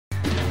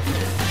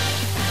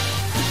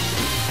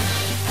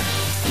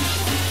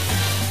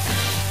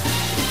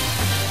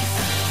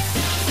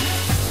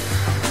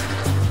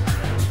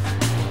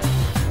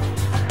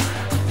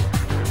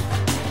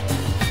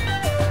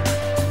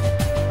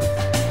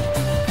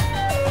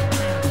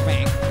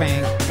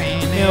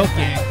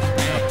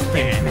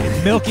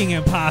Milking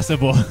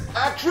Impossible.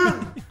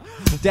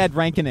 Dead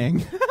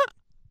Rankoning.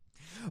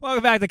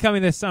 Welcome back to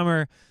Coming This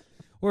Summer.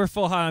 We're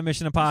full hot on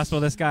Mission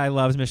Impossible. This guy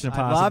loves Mission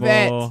Impossible.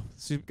 I love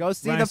it. Go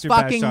see the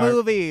fucking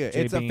movie.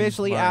 It's JB,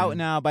 officially Martin. out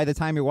now by the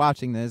time you're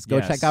watching this. Go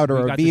Yes. check out our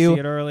We review. got to see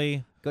it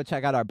early. Go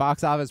check out our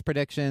box office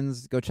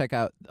predictions. Go check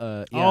out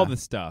All the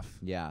stuff.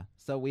 Yeah.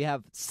 So we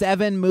have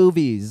 7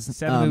 movies.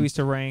 7 movies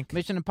to rank.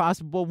 Mission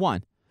Impossible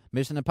 1.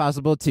 Mission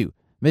Impossible 2.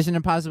 Mission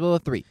Impossible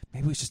 3.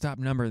 Maybe we should stop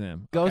numbering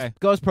them.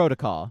 Ghost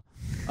Protocol.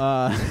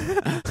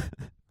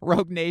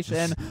 Rogue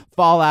Nation,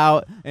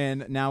 Fallout,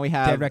 and now we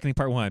have Dead Reckoning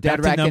Part 1.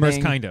 Dead Back to numbers,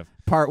 Reckoning kind of.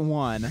 Part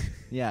 1.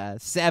 Yeah,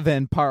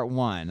 7 Part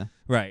 1.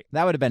 Right.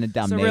 That would have been a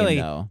dumb name, really,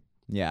 though.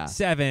 Yeah.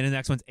 7, and the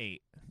next one's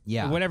 8.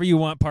 Yeah. Whatever you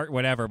want, part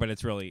whatever, but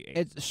it's really 8.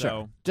 It's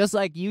sure. Just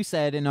like you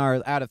said in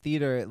our out of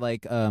theater,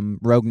 like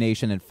Rogue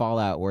Nation and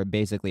Fallout were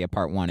basically a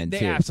part 1 and 2.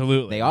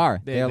 Absolutely. They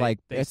are. They're like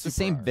they it's the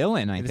same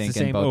villain, I think, the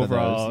same in both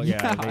overall, of those.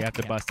 Yeah, they have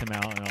to bust him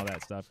out and all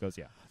that stuff goes.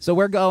 Yeah. So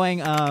we're going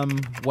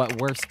what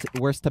worst to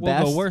We'll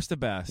best? go worst to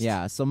best.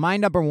 Yeah. So my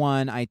number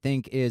 1, I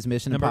think, is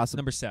Mission Impossible.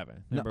 Number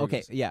 7.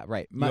 Okay. Yeah.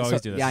 Right. You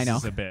always do this. Yeah, I know.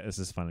 This is a bit. This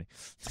is funny.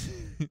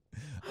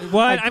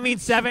 What? I mean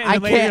 7, and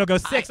then later you'll go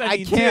 6. I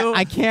mean 2.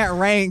 I can't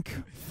rank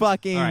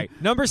fucking. All right.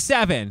 Number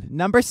 7.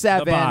 Number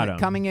 7, The bottom.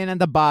 coming in at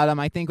the bottom.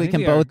 I think we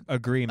can both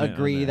agree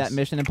that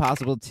Mission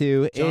Impossible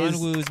 2 John is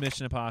Woo's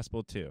Mission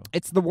Impossible 2.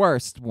 It's the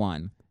worst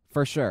one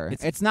for sure.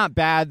 It's not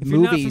bad If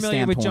movie you're not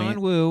familiar with standpoint.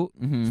 John Woo,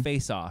 Mhm.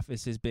 Face Off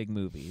is his big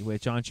movie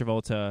with John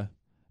Travolta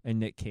and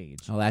Nick Cage.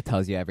 Oh, that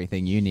tells you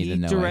everything you need to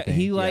know. I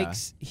think.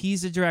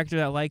 He's a director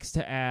that likes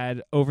to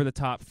add over the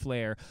top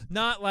flair,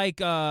 not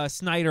like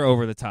Snyder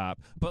over the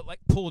top, but like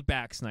pulled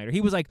back Snyder. He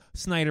was like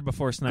Snyder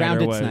before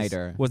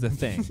Snyder was a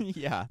thing.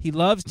 Yeah, he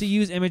loves to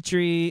use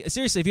imagery.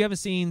 Seriously, if you haven't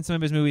seen some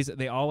of his movies,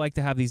 they all like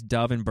to have these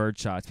dove and bird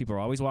shots. People are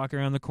always walking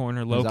around the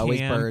corner, There's always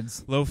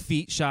birds, low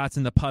feet shots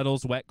in the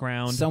puddles, wet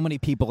ground. So many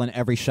people in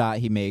every shot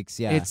he makes.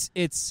 Yeah,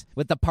 it's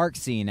with the park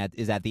scene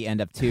is at the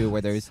end of 2 where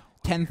there's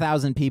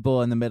 10,000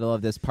 people in the middle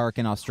of this park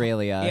in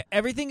Australia. Yeah,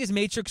 everything is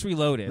Matrix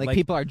Reloaded. Like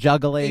people are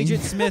juggling.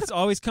 Agent Smith's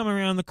always coming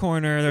around the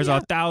corner. There's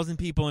 1,000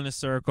 people in a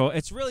circle.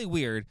 It's really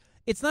weird.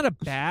 It's not a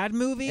bad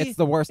movie. It's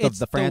the worst of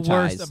the franchise. It's the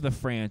worst of the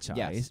franchise.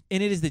 Yes.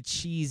 And it is the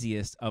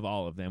cheesiest of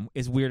all of them,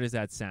 as weird as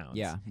that sounds.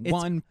 Yeah.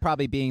 1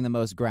 probably being the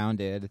most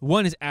grounded.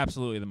 1 is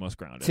absolutely the most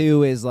grounded.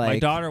 2 is like... My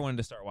daughter wanted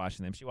to start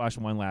watching them. She watched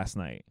 1 last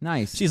night.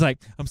 Nice. She's like,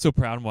 I'm so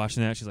proud of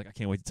watching that. She's like, I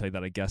can't wait to tell you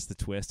that I guessed the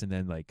twist, and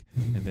then like,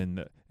 and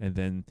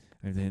then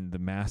the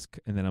mask,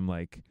 and then I'm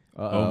like,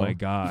 oh my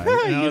god!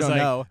 And I was like,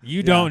 know.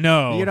 You don't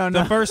know. You don't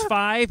know. The first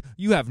 5,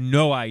 you have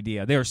no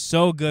idea. They are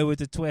so good with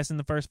the twist in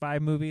the first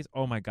 5 movies.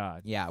 Oh my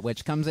god! Yeah,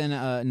 which comes in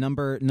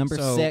number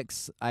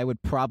 6. I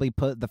would probably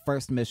put the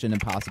first Mission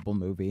Impossible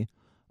movie.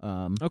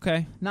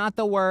 Okay, not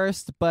the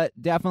worst, but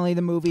definitely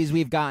the movies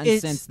we've gotten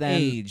since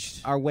then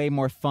aged. Are way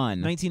more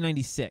fun.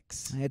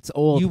 1996. It's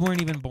old. You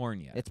weren't even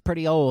born yet. It's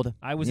pretty old.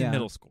 I was in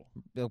middle school.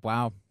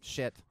 Wow,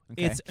 shit.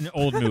 Okay. It's an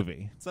old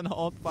movie. It's an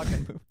old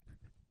fucking movie.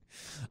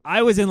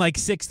 I was in like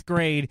 6th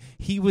grade.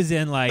 He was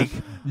in like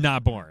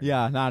not born.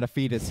 Yeah, not a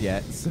fetus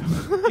yet. So.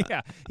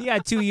 Yeah, he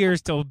had 2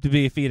 years to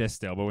be a fetus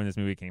still, but when this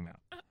movie came out,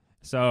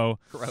 so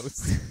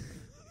gross.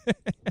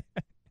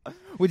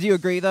 Would you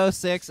agree though?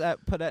 6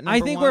 put at number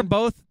 1? I think we're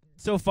both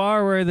so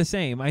far we're the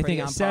same. I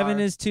think 7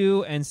 par. is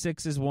 2 and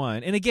 6 is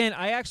 1. And again,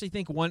 I actually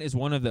think 1 is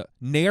one of the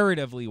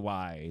narratively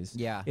wise.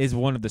 Yeah, is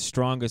one of the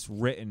strongest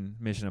written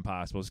Mission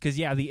Impossibles because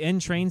the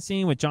end train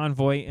scene with John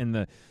Voight and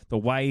the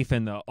wife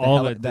and the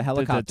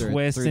helicopter the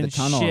twist through and the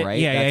tunnel, shit.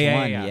 right?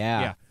 Yeah.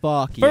 Yeah.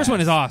 Fuck. First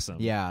one is awesome.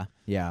 Yeah.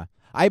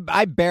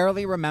 I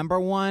barely remember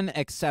 1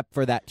 except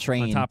for that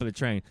train on top of the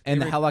train and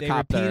the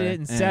helicopter. They repeated it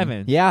in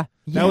 7. Yeah,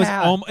 that was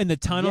in the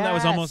tunnel. Yes. That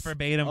was almost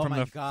verbatim from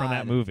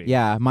that movie.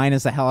 Yeah,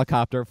 minus the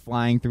helicopter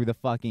flying through the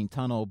fucking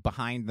tunnel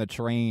behind the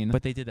train.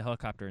 But they did the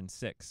helicopter in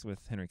 6 with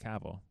Henry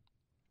Cavill.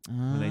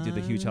 When they did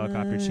the huge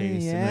helicopter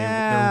chase and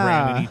they're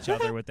ramming each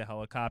other with the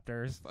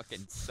helicopters.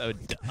 Fucking so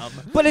dumb.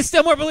 But it's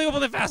still more believable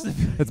than Fast and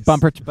Furious. It's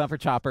bumper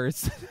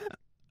choppers.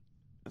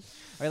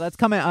 All right, let's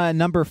come at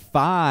number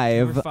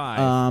 5. Number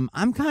 5.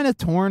 I'm kind of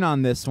torn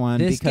on this one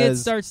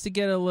because starts to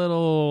get a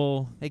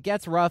little. It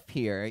gets rough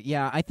here.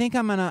 Yeah, I think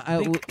I'm gonna.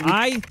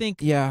 I think.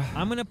 Yeah,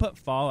 I'm gonna put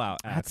Fallout.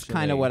 That's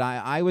kind of what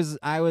I was.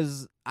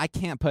 I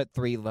can't put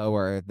 3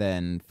 lower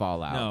than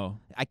Fallout. No,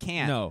 I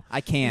can't. No, I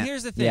can't. And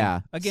here's the thing.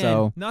 Yeah,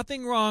 again,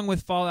 nothing wrong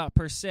with Fallout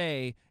per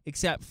se,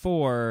 except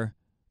for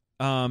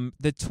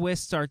the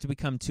twists start to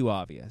become too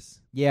obvious.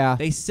 Yeah,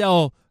 they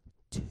sell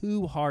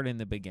too hard in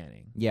the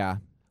beginning. Yeah.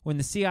 When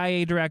the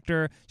CIA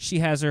director, she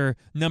has her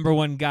number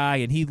 1 guy,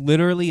 and he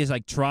literally is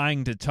like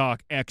trying to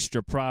talk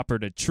extra proper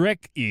to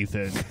trick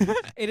Ethan.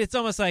 And it's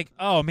almost like,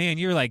 oh man,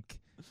 you're like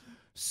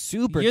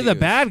super. You're the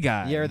bad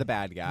guy. You're the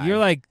bad guy. You're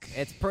like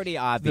it's pretty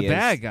obvious. The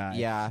bad guy.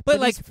 Yeah, but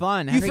like he's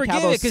fun. You Henry forget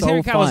Cavill's it because so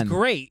Henry Cavill's fun.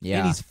 great Yeah.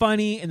 and he's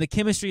funny, and the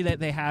chemistry that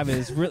they have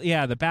is really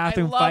the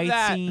bathroom I love fight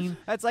that. scene.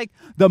 That's like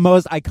the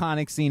most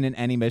iconic scene in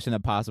any Mission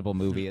Impossible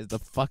movie. Is the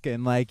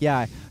fucking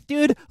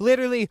dude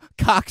literally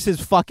cocks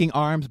his fucking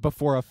arms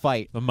before a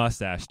fight. The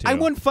mustache too. I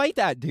wouldn't fight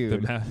that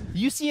dude.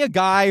 You see a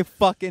guy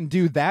fucking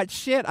do that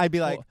shit, I'd be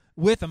like. Well,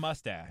 with a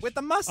mustache. With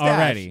the mustache.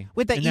 Already.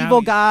 With the And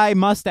evil now guy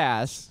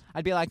mustache.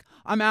 I'd be like,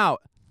 I'm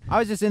out. I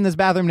was just in this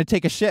bathroom to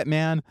take a shit,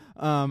 man.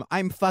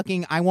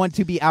 I want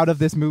to be out of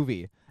this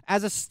movie.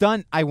 As a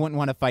stunt, I wouldn't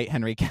want to fight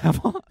Henry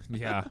Cavill.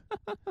 Yeah.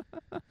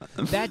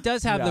 That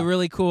does have the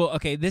really cool.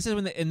 Okay, this is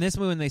in this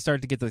movie when they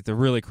start to get the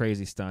really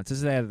crazy stunts. This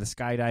is they have the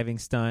skydiving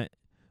stunt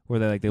where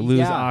they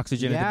lose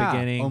oxygen at the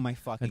beginning. Oh my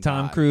fucking and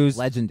Tom God. Cruise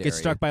Legendary. gets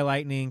struck by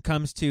lightning,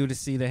 comes to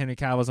see that Henry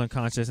Cavill's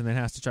unconscious, and then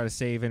has to try to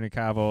save Henry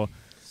Cavill.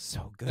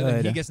 So good. And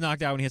then he gets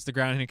knocked out when he hits the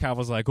ground, and Henry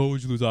Cavill's like, "Oh,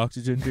 did you lose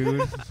oxygen,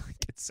 dude?"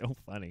 It's so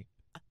funny.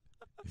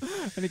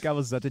 Henry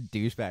Cavill's such a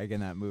douchebag in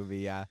that movie.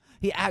 Yeah,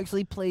 he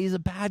actually plays a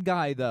bad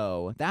guy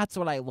though. That's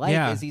what I like.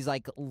 Yeah. Is he's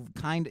like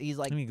he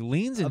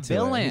leans a into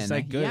villain. it. He's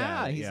like good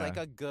yeah, at it. he's like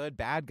a good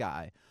bad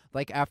guy.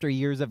 Like after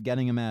years of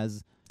getting him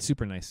as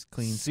super nice,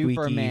 clean,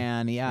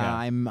 Superman. squeaky. Yeah,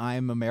 I'm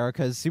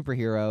America's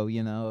superhero.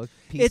 You know,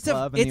 peace, It's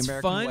love, and it's the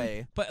American fun,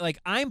 way. but like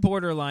I'm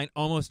borderline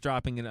almost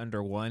dropping it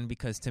under 1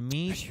 because to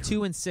me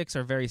 2 and 6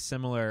 are very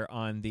similar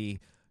on the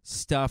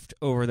stuffed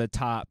over the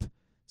top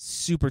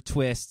super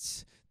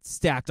twists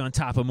stacked on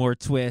top of more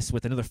twists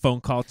with another phone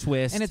call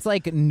twist. And it's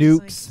like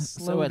nukes,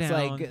 slow so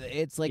down.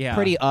 it's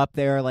pretty up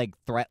there, like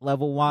threat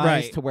level wise,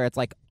 Right. to where it's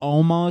like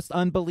almost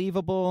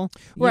unbelievable.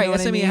 You right. know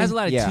That's what I mean? It has a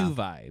lot of yeah. 2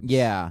 vibes.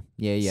 Yeah. So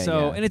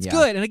yeah, and it's yeah.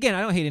 good. And again,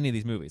 I don't hate any of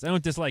these movies. I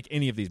don't dislike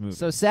any of these movies.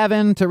 So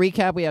 7, to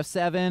recap, we have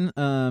 7.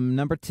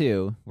 Number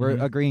 2, we're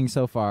Mhm. agreeing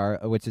so far,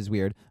 which is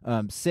weird.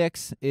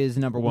 6 is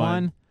number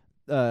 1.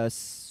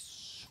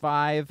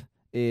 5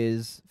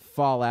 is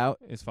Fallout.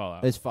 It's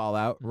Fallout. Is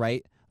Fallout,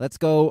 right? Let's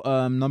go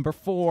number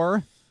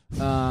 4.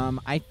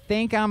 I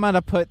think I'm going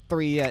to put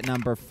 3 at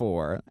number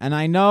 4. And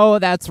I know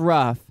that's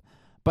rough,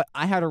 but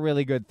I had a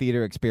really good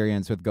theater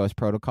experience with Ghost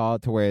Protocol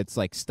to where it's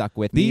like stuck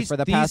with me for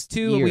the past These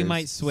two years, we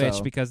might switch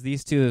so. because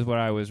these two is what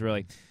I was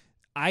really.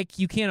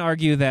 You can't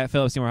argue that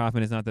Philip Seymour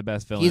Hoffman is not the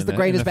best villain. He's the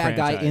greatest bad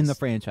franchise. guy in the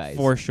franchise.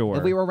 For sure.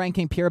 If we were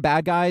ranking pure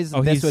bad guys,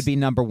 Oh, this he's- would be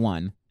number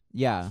 1.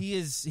 Yeah. He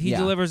Yeah.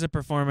 delivers a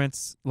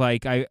performance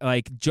like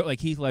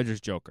Heath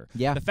Ledger's Joker.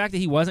 Yeah. The fact that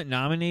he wasn't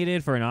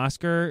nominated for an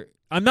Oscar,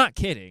 I'm not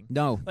kidding.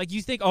 No. Like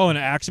you think, an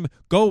action,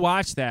 go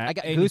watch that. I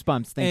got And-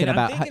 goosebumps thinking and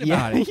about I'm thinking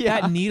about it.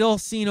 Yeah. That needle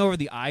scene over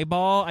the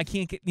eyeball, I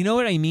can't get. You know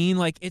what I mean?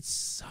 Like it's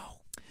so.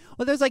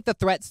 Well, there's like the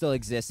threat still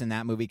exists in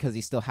that movie because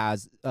he still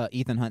has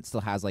Ethan Hunt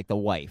still has like the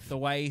wife. The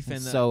wife and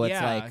so it's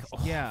yeah, like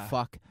yeah.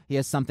 fuck, he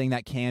has something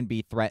that can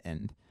be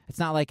threatened. It's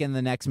not like in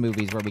the next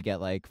movies where we get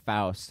like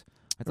Faust.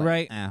 It's like,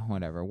 Right.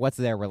 Whatever. What's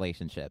their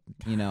relationship?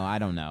 I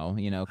don't know.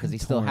 Because he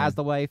still torn. has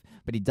the wife,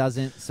 but he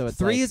doesn't. So it's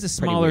 3 like, is a pretty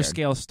smaller weird.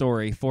 scale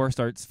story. 4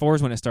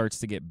 is when it starts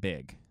to get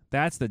big.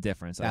 That's the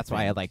difference. That's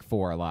why I like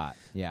 4 a lot.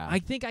 Yeah. I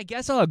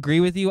guess I'll agree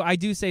with you. I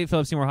do say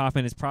Philip Seymour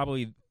Hoffman is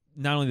probably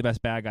not only the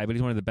best bad guy, but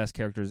he's one of the best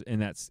characters in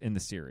the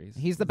series.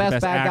 He's the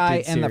best bad guy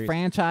in the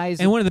franchise,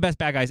 and one of the best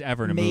bad guys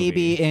ever in a movie.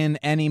 maybe in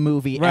any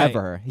movie Right.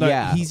 ever. But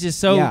yeah. he's just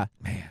so Yeah.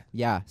 man.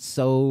 Yeah.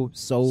 So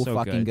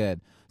fucking good.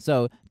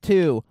 So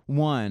 2,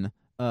 1,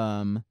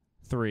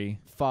 3,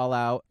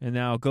 Fallout, and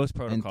now Ghost and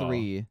Protocol.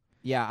 3.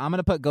 Yeah, I'm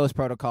gonna put Ghost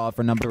Protocol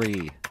for number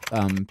 3,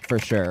 for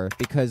sure,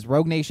 because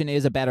Rogue Nation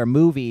is a better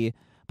movie.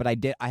 But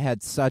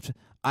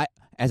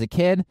as a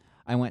kid,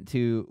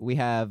 we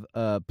have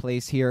a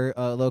place here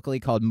locally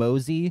called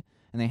Mosey,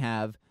 and they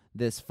have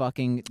this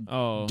fucking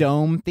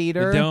dome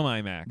theater, the Dome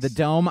IMAX, the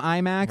Dome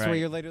IMAX, where Right.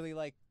 you're literally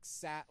like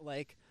sat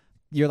like.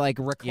 You're like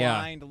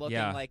reclined, looking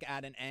like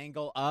at an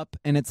angle up,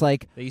 and it's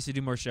like They used to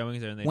do more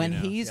showings there than they when do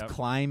now. he's Yep.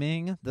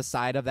 climbing the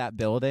side of that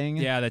building.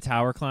 Yeah, the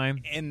tower climb.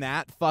 In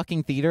that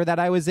fucking theater that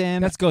I was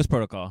in, That's Ghost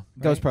Protocol.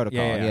 Ghost right?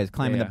 Protocol. Yeah, He's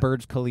climbing yeah. the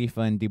Burj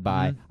Khalifa in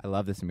Dubai. Mhm. I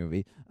love this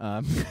movie.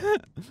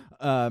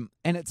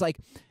 And it's like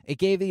it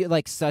gave you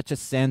like such a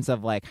sense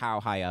of like how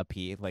high up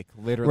he like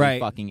literally Right.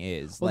 fucking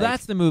is. Well, Like,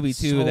 that's the movie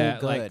too. so That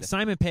good. like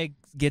Simon Pegg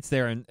gets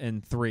there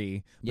in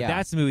 3. But Yeah.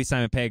 that's the movie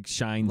Simon Pegg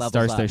Levels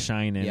starts up. to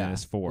shine in Yeah.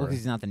 as 4. Well, 'cause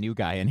he's not the new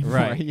guy anymore.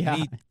 Right. Yeah.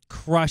 He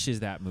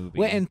crushes that movie.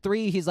 Well, in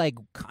 3, he's like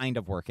kind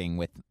of working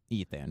with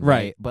Ethan,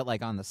 Right. But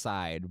like on the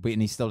side,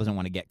 and he still doesn't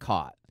want to get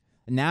caught.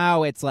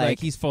 Now it's like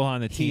he's full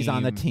on the team. he's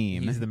on the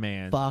team. He's the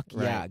man. Fuck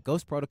Right. yeah.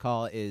 Ghost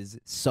Protocol is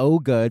so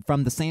good.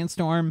 From the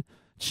sandstorm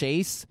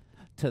chase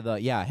to the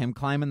him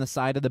climbing the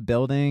side of the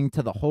building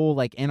to the whole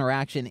like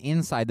interaction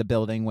inside the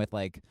building with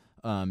like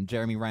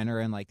Jeremy Renner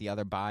and like the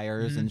other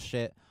buyers Mhm. and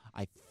shit.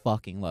 I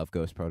fucking love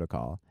Ghost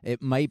Protocol.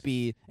 It's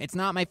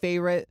not my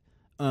favorite,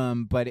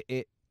 but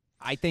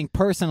I think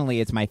personally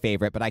it's my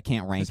favorite, but I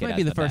can't rank This it might as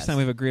be the the first best. time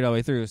we've agreed all the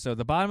way through. So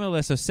the bottom of the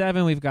list. So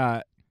 7, we've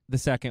got the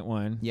second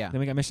one. Yeah. Then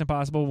we got Mission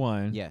Impossible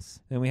 1. Yes.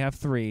 Then we have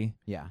 3.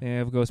 Yeah. Then we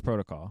have Ghost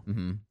Protocol.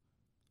 Mm-hmm.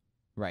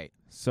 Right.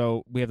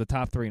 So we have the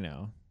top 3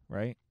 now,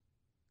 right?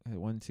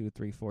 1, 2,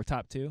 3, 4.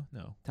 Top 2?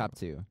 No. Top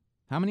 2.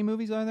 How many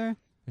movies are there?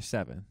 There's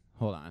 7.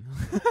 Hold on.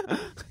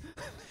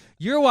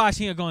 You're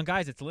watching it going,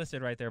 guys, it's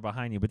listed right there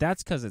behind you, but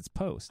that's because it's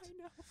post. I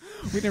know.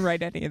 We didn't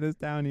write any of this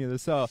down either.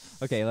 So,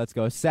 okay, let's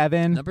go.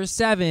 7. Number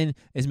 7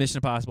 is Mission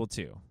Impossible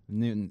 2.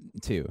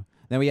 2.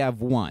 Then we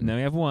have 1. And then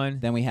we have 1.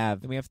 Then we have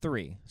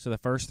 3. So the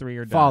first 3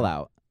 are done.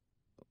 Fallout.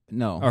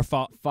 No. Or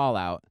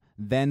Fallout.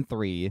 Then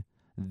 3.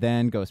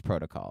 Then Ghost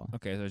Protocol.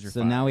 Okay, so there's your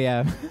So 5. now we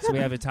have... So we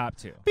have the top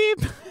 2. Beep.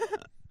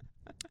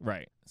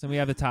 Right. So we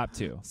have the top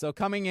 2. So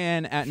coming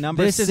in at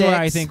number This 6. is where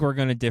I think we're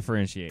going to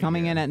differentiate.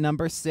 Coming here. in at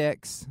number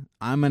 6.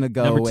 I'm going to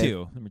go number with...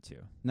 2. Number 2.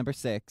 Number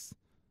 6.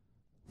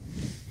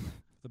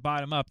 The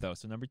bottom up, though,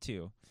 so number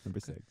 2. Number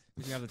 6.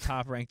 You have the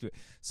top ranked.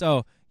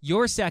 So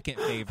your second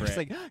I favorite. was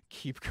like,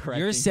 keep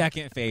correcting. Your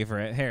second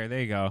favorite. Here,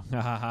 there you go.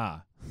 Ha ha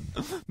ha.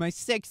 My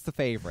 6th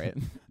favorite.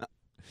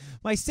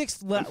 My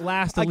 6th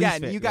last to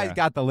Again, least you guys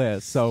got the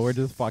list, so we're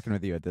just fucking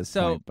with you at this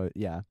point. But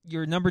yeah.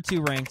 Your number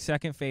 2 ranked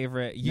second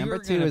favorite. Number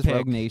You're 2 gonna is pick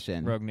Rogue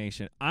Nation. Rogue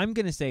Nation. I'm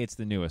going to say it's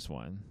the newest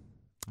one.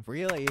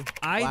 Really?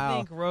 I Wow.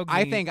 think Rogue I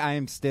Nation. think I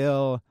am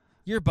still...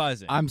 You're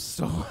buzzing. I'm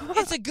so...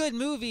 It's a good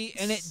movie,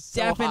 and it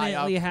So high up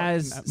definitely fucking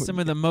has that some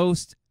movie. of the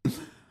most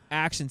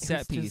action It's set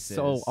just pieces.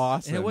 so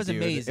awesome, And it was dude.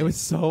 amazing. It was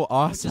so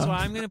awesome. Which is why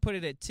I'm going to put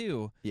it at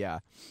 2. Yeah.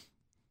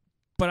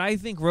 But I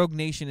think Rogue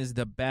Nation is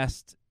the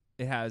best.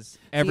 It has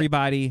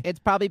everybody. It's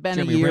probably been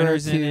Jeremy a year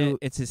Renner's or two. in it.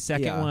 It's his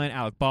second Yeah. one.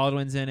 Alec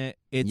Baldwin's in it.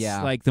 It's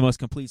Yeah. like the most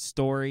complete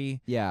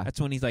story. Yeah.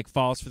 That's when he's like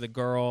falls for the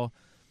girl.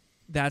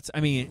 That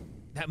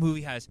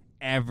movie has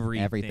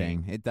everything.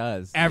 Everything. It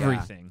does.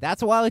 Everything. Yeah.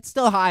 That's why it's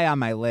still high on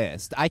my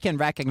list. I can I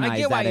recognize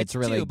get why that it's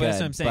really too, good. but that's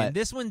what I'm saying. But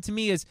This one to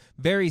me is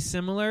very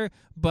similar,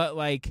 but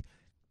like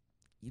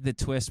the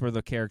twist where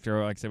the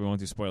character, like I said, we won't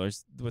do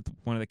spoilers. With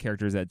one of the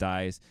characters that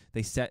dies,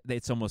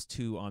 it's almost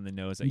too on the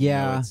nose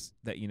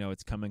that you know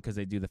it's coming because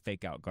they do the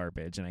fake out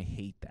garbage, and I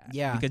hate that.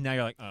 Yeah. Because now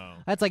you're like, oh,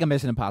 that's like a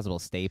Mission Impossible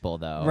staple,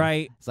 though.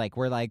 right. It's like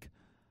we're like,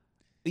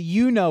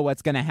 you know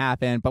what's gonna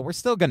happen, but we're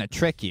still gonna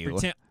trick you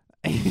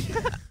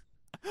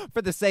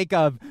for the sake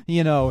of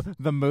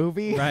the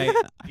movie. Right.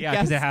 Yeah,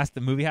 because Yes.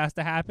 the movie has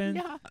to happen.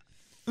 Yeah.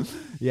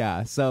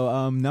 Yeah.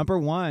 So number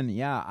 1,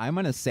 I'm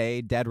gonna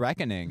say Dead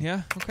Reckoning.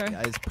 Yeah. Okay.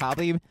 Is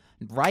probably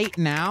right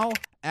now,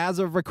 as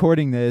of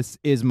recording this,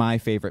 is my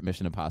favorite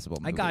Mission Impossible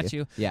movie. I got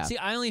you. Yeah. See,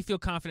 I only feel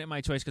confident in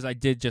my choice because I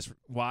did just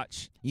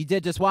watch. You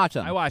did just watch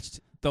them. I watched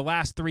the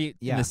last 3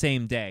 in the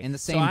same day. In the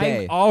so same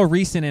day. I'm all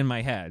recent in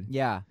my head.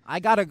 Yeah,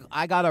 I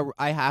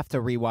have to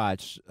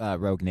rewatch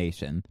Rogue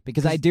Nation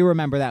because I do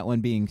remember that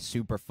one being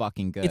super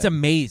fucking good. It's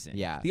amazing.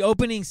 Yeah. The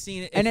opening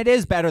scene, and it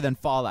is better than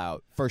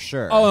Fallout for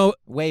sure. Oh,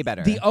 way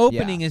better. The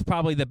opening is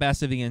probably the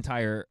best of the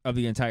entire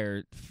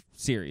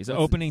series. The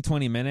opening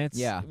 20 minutes.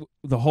 Yeah.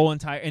 The whole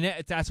entire,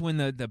 and that's when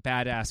the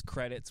badass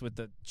credits with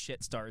the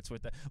shit starts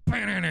with the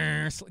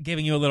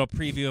giving you a little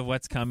preview of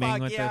what's coming Fuck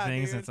with yeah, the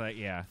things. dude. It's like,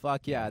 yeah.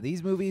 Fuck yeah,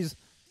 these movies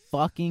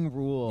fucking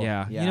rule.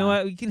 Yeah. You know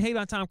what? You can hate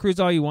on Tom Cruise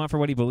all you want for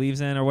what he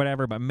believes in or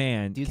whatever, but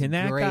man, Dude's can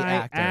a that great guy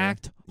actor.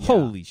 act? Yeah.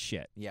 Holy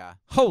shit. Yeah,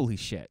 Holy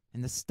shit.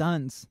 and the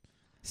stunts.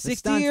 60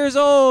 stunts. years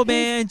old, His-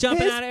 man,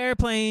 jumping his- out of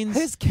airplanes.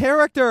 His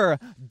character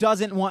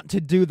doesn't want to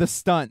do the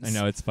stunts. I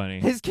know, it's funny.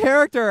 His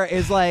character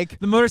is like,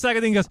 The motorcycle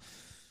thing goes,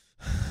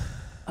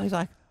 he's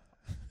like,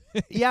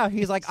 yeah,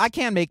 he's like, I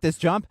can't make this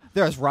jump.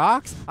 There's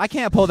rocks. I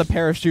can't pull the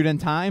parachute in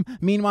time.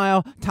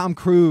 Meanwhile, Tom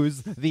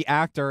Cruise, the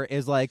actor,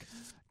 is like,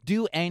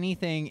 do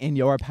anything in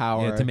your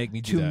power to make me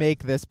do that.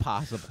 make this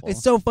possible.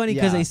 It's so funny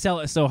because Yeah. they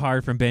sell it so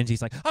hard from Benji.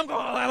 He's like, I'm going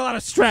to have a lot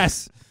of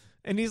stress.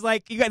 And he's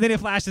like, then it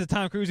flashes to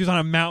Tom Cruise who's on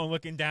a mountain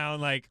looking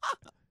down like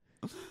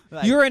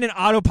you're in an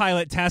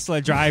autopilot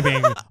Tesla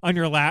driving on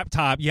your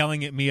laptop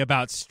yelling at me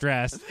about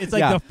stress. It's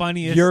like Yeah. the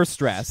funniest. You're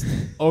stressed.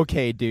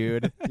 Okay,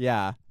 dude.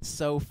 Yeah.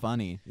 So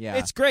funny. Yeah.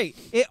 It's great.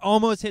 It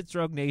almost hits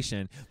Rogue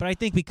Nation. But I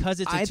think because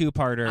it's a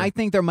two-parter. I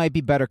think there might be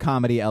better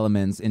comedy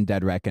elements in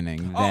Dead Reckoning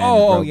than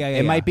Rogue. It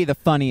Yeah. might be the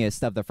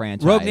funniest of the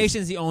franchise. Rogue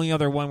Nation's the only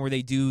other one where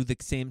they do the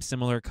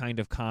similar kind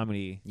of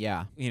comedy.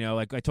 Yeah. You know,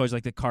 like I told you,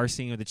 like the car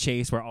scene or the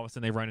chase where all of a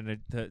sudden they run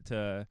into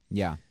to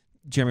Yeah.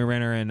 Jeremy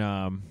Renner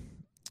and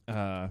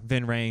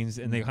Vin Rames,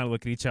 and they kind of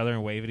look at each other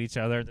and wave at each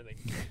other. And then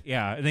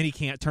and then he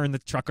can't turn the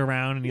truck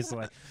around, and he's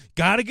like,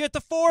 "Gotta get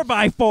the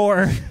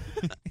 4x4."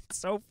 It's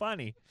so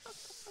funny.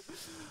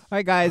 All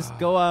right, guys,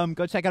 go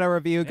check out our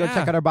review. Go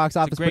check out our box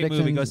office It's a great predictions.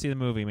 movie. Go see the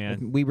movie,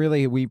 man.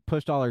 We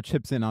pushed all our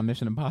chips in on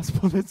Mission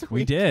Impossible this week.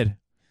 We did.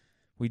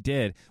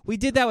 We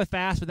did that with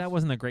Fast, but that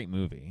wasn't a great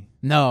movie.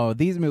 No,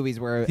 these movies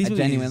were These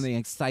movies genuinely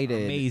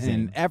excited. amazing.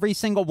 And every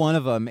single one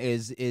of them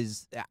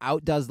is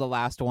outdoes the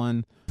last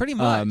one. Pretty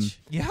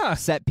much. Yeah.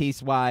 Set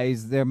piece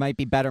wise, there might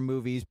be better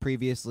movies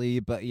previously,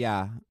 but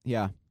yeah.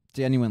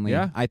 Genuinely.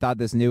 Yeah. I thought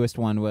this newest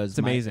one was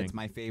amazing. It's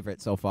my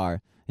favorite so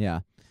far.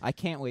 Yeah. I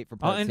can't wait for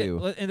I'll part end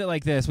 2. it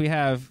like this. We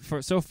have,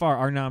 so far,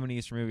 our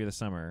nominees for movie of the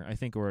summer, I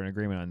think we're in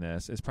agreement on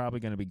this, is probably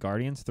going to be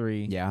Guardians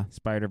 3, Yeah.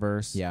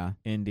 Spider-Verse, Yeah.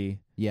 Indy,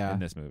 Yeah.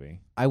 and this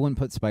movie. I wouldn't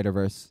put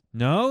Spider-Verse.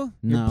 No?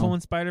 No. You're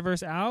pulling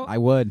Spider-Verse out? I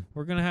would.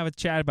 We're going to have a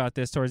chat about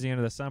this towards the end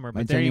of the summer,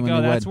 but I there you go.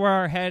 genuinely That's would. where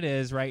our head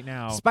is right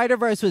now.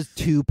 Spider-Verse was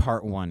 2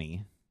 part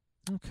 1-y.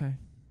 Okay.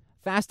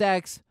 Fast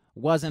X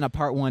wasn't a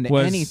part 1 to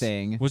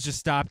anything. Was just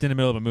stopped in the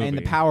middle of a movie. And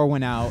the power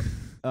went out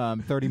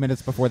 30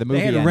 minutes before the movie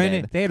they had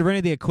ended.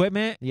 rented the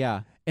equipment.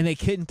 Yeah. And they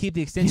couldn't keep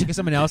the extension because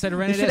someone else had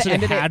rented They it, so they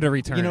ended had to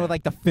return You know, it.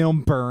 like the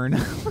film burn.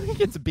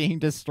 It's being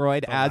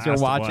destroyed The as you're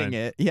last watching one.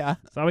 it. Yeah.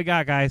 That's all we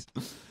got, guys.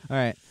 All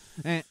right.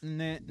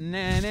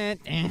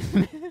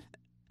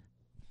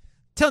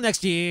 Till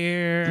next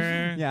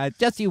year. Yeah,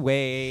 just you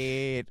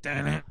wait.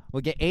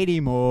 We'll get 80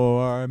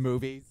 more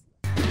movies.